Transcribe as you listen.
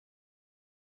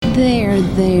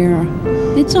There.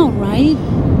 It's all right.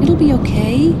 It'll be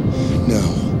okay. No,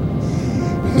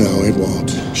 it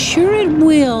won't. Sure it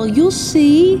will. You'll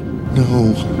see.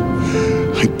 No.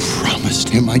 I promised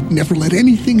him I'd never let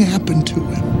anything happen to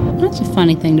him. That's a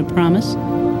funny thing to promise.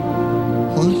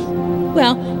 What?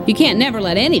 Well, you can't never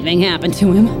let anything happen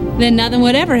to him. Then nothing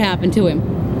would ever happen to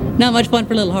him. Not much fun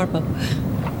for little Harpo.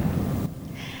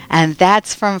 And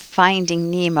that's from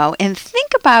Finding Nemo. And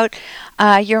think about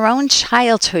your own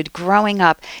childhood growing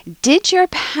up. Did your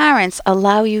parents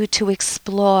allow you to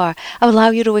explore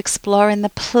in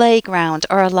the playground,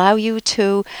 or allow you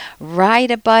to ride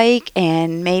a bike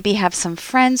and maybe have some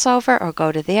friends over or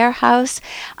go to their house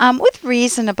with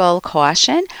reasonable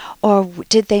caution? Or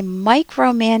did they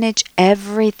micromanage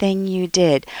everything you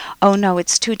did? Oh no,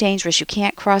 it's too dangerous. You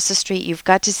can't cross the street. You've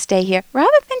got to stay here. Rather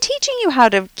than teaching you how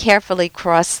to carefully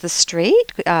cross the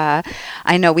street.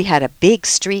 I know we had a big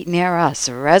street near us,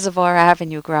 Reservoir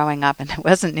Avenue, growing up, and it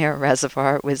wasn't near a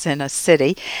reservoir, it was in a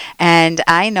city. And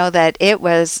I know that it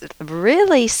was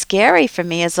really scary for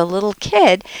me as a little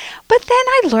kid, but then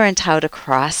I learned how to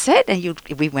cross it, and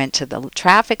we went to the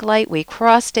traffic light, we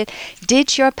crossed it.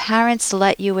 Did your parents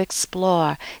let you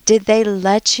explore? Did they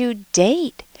let you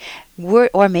date?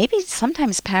 Or maybe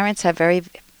sometimes parents have very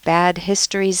bad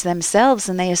histories themselves,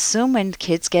 and they assume when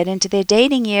kids get into their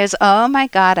dating years, oh my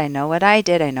God, I know what I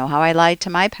did. I know how I lied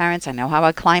to my parents. I know how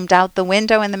I climbed out the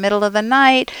window in the middle of the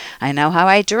night. I know how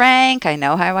I drank. I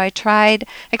know how I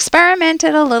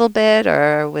experimented a little bit,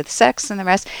 or with sex and the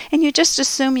rest. And you just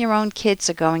assume your own kids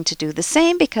are going to do the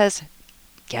same because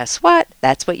guess what?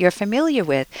 That's what you're familiar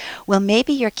with. Well,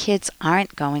 maybe your kids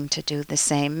aren't going to do the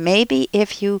same. Maybe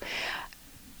if you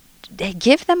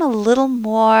give them a little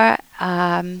more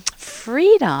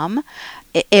freedom,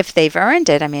 if they've earned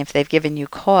it. I mean, if they've given you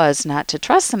cause not to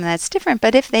trust them, that's different.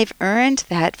 But if they've earned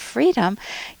that freedom,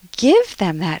 give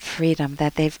them that freedom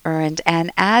that they've earned.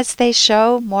 And as they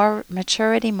show more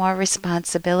maturity, more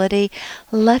responsibility,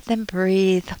 let them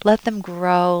breathe, let them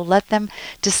grow, let them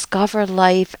discover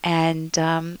life, and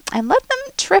let them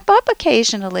trip up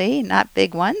occasionally. Not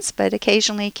big ones, but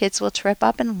occasionally kids will trip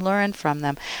up and learn from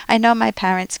them. I know my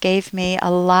parents gave me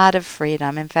a lot of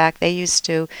freedom. In fact, they used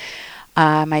to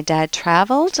my dad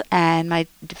traveled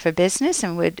for business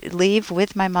and would leave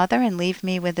with my mother and leave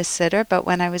me with a sitter. But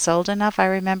when I was old enough, I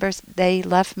remember they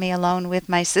left me alone with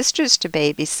my sisters to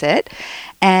babysit.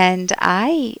 And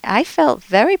I felt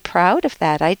very proud of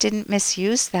that. I didn't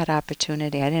misuse that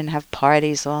opportunity. I didn't have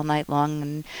parties all night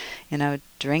long and,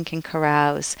 drink and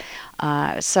carouse.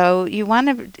 So you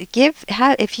want to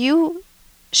if you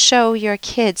show your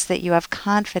kids that you have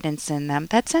confidence in them,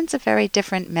 that sends a very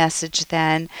different message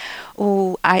than,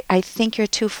 oh, I think you're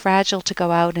too fragile to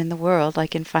go out in the world,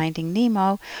 like in Finding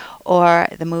Nemo, or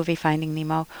the movie Finding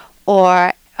Nemo,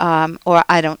 or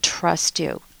I don't trust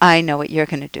you. I know what you're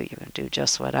going to do. You're going to do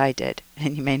just what I did.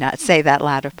 And you may not say that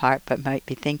latter part, but might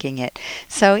be thinking it.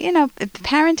 So,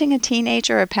 parenting a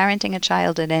teenager or parenting a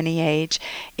child at any age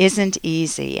isn't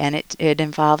easy, and it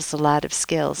involves a lot of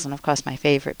skills. And, of course, my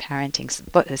favorite parenting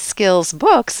skills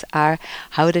books are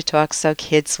How to Talk So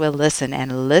Kids Will Listen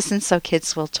and Listen So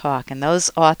Kids Will Talk. And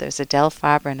those authors, Adele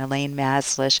Faber and Elaine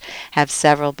Maslish, have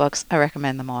several books. I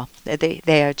recommend them all.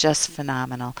 They are just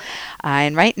phenomenal.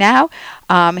 And right now,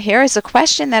 here is a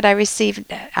question that I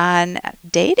received on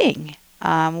dating.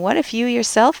 What if you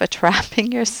yourself are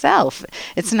trapping yourself?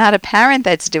 It's not a parent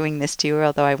that's doing this to you,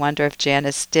 although I wonder if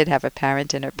Janice did have a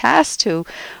parent in her past who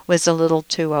was a little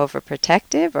too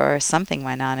overprotective, or something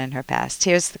went on in her past.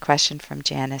 Here's the question from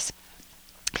Janice.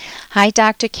 Hi,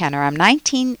 Dr. Kenner. I'm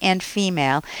 19 and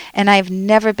female, and I've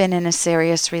never been in a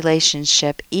serious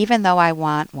relationship, even though I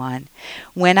want one.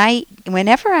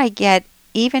 Whenever I get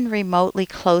even remotely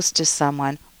close to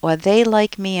someone, or they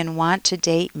like me and want to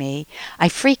date me, I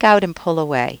freak out and pull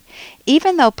away.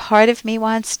 Even though part of me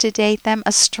wants to date them,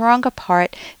 a stronger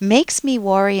part makes me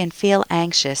worry and feel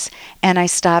anxious, and I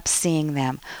stop seeing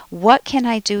them. What can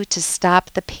I do to stop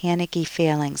the panicky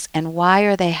feelings, and why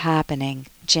are they happening?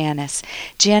 Janice,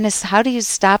 how do you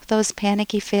stop those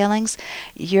panicky feelings?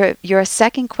 Your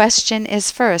second question is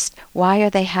first, why are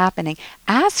they happening?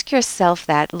 Ask yourself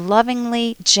that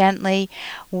lovingly, gently.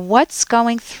 What's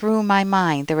going through my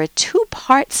mind? There are two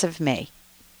parts of me.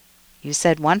 You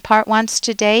said one part wants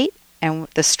to date, and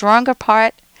the stronger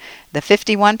part, the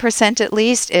 51% at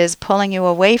least, is pulling you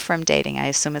away from dating. I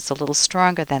assume it's a little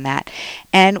stronger than that.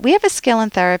 And we have a skill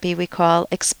in therapy we call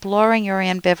exploring your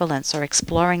ambivalence, or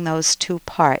exploring those two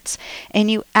parts. And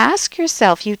you ask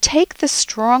yourself, you take the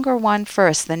stronger one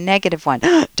first, the negative one.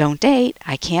 Don't date.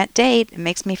 I can't date. It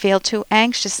makes me feel too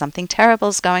anxious. Something terrible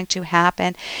is going to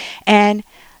happen. And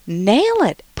nail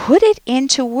it. put it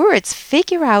into words.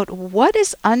 Figure out what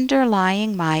is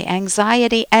underlying my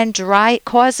anxiety and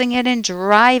causing it and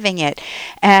driving it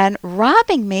and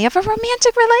robbing me of a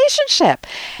romantic relationship.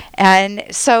 And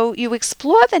so you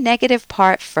explore the negative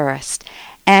part first.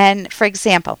 And for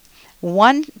example,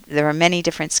 there are many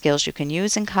different skills you can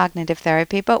use in cognitive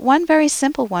therapy, but one very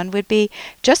simple one would be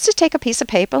just to take a piece of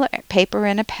paper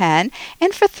and a pen,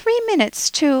 and for 3 minutes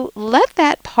to let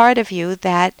that part of you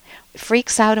that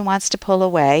freaks out and wants to pull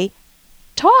away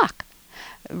talk.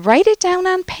 Write it down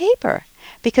on paper,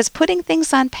 because putting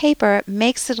things on paper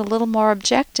makes it a little more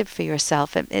objective for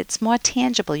yourself. It's more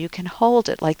tangible. You can hold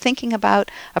it. Like thinking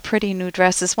about a pretty new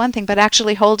dress is one thing, but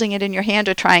actually holding it in your hand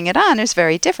or trying it on is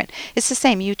very different. It's the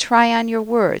same. You try on your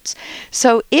words.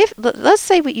 So let's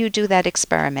say you do that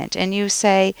experiment and you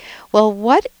say, well,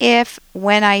 what if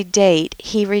when I date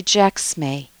he rejects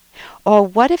me? Or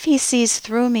what if he sees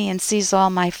through me and sees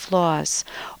all my flaws?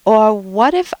 Or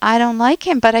what if I don't like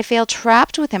him, but I feel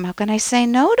trapped with him? How can I say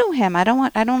no to him? I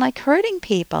don't like hurting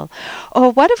people.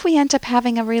 Or what if we end up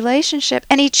having a relationship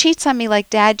and he cheats on me like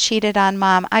Dad cheated on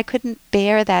Mom? I couldn't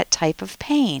bear that type of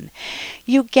pain.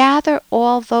 You gather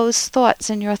all those thoughts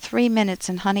in your 3 minutes,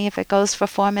 and honey, if it goes for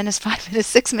 4 minutes, 5 minutes,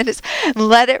 6 minutes,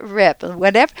 let it rip.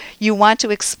 Whatever you want to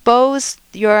expose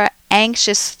your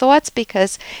anxious thoughts,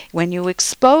 because when you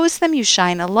expose them, you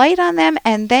shine a light on them,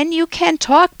 and then you can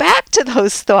talk back to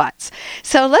those thoughts.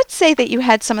 So let's say that you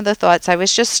had some of the thoughts I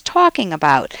was just talking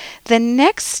about. The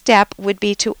next step would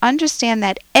be to understand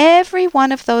that every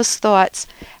one of those thoughts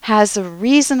has a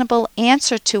reasonable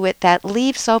answer to it that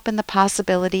leaves open the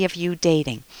possibility of you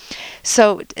dating.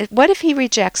 So what if he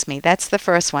rejects me? That's the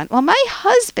first one. Well, my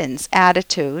husband's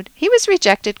attitude, he was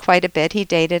rejected quite a bit, he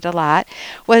dated a lot,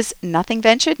 was nothing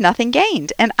ventured, nothing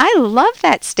gained. And I love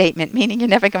that statement, meaning you're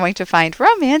never going to find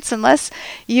romance unless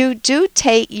you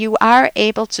are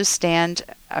able to stand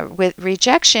with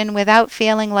rejection without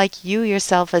feeling like you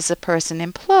yourself as a person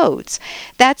implodes.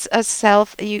 That's a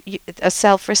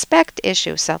self-respect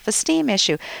issue, self-esteem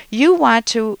issue. You want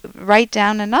to write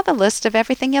down another list of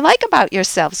everything you like about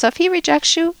yourself. So if he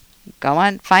rejects you, go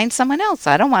on, find someone else.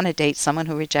 I don't want to date someone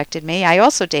who rejected me. I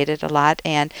also dated a lot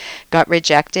and got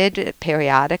rejected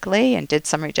periodically and did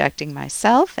some rejecting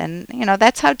myself. And,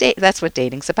 that's what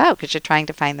dating's about, because you're trying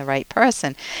to find the right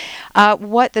person.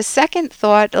 What the second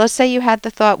thought, let's say you had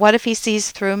the thought, what if he sees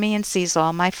through me and sees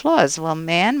all my flaws? Well,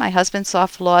 man, my husband saw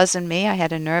flaws in me. I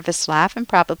had a nervous laugh and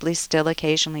probably still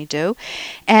occasionally do.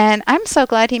 And I'm so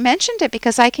glad he mentioned it,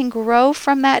 because I can grow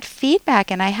from that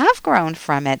feedback, and I have grown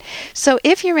from it. So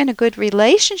if you're in a good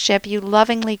relationship, you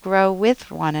lovingly grow with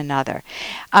one another.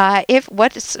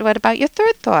 What about your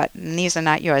third thought? And these are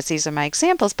not yours, these are my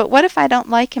examples. But what if I don't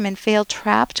like him and feel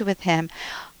trapped with him?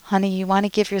 Honey, you want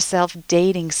to give yourself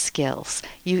dating skills.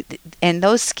 And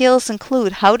those skills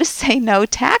include how to say no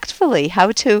tactfully,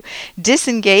 how to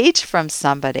disengage from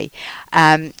somebody.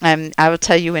 I will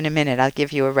tell you in a minute. I'll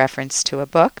give you a reference to a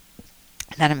book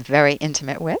that I'm very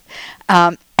intimate with.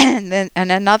 And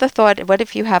another thought, what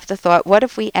if you have the thought, what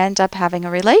if we end up having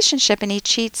a relationship and he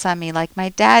cheats on me like my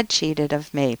dad cheated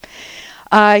of me?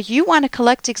 You want to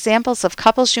collect examples of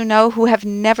couples you know who have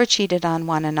never cheated on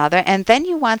one another, and then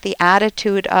you want the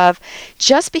attitude of,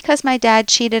 just because my dad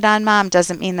cheated on Mom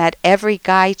doesn't mean that every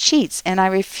guy cheats, and I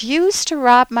refuse to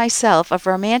rob myself of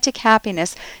romantic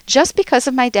happiness just because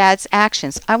of my dad's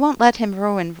actions. I won't let him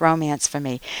ruin romance for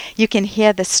me. You can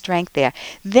hear the strength there.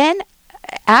 Then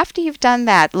after you've done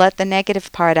that, let the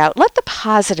negative part out. Let the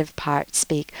positive part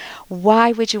speak.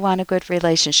 Why would you want a good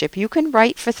relationship? You can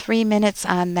write for 3 minutes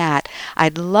on that.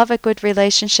 I'd love a good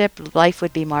relationship. Life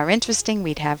would be more interesting.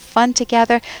 We'd have fun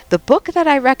together. The book that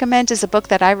I recommend is a book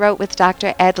that I wrote with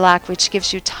Dr. Ed Locke, which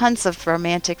gives you tons of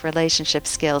romantic relationship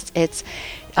skills. It's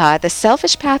The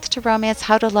Selfish Path to Romance,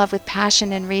 How to Love with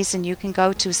Passion and Reason. You can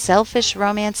go to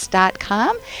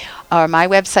selfishromance.com or my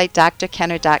website,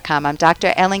 drkenner.com. I'm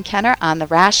Dr. Ellen Kenner on the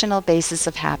rational basis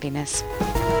of happiness.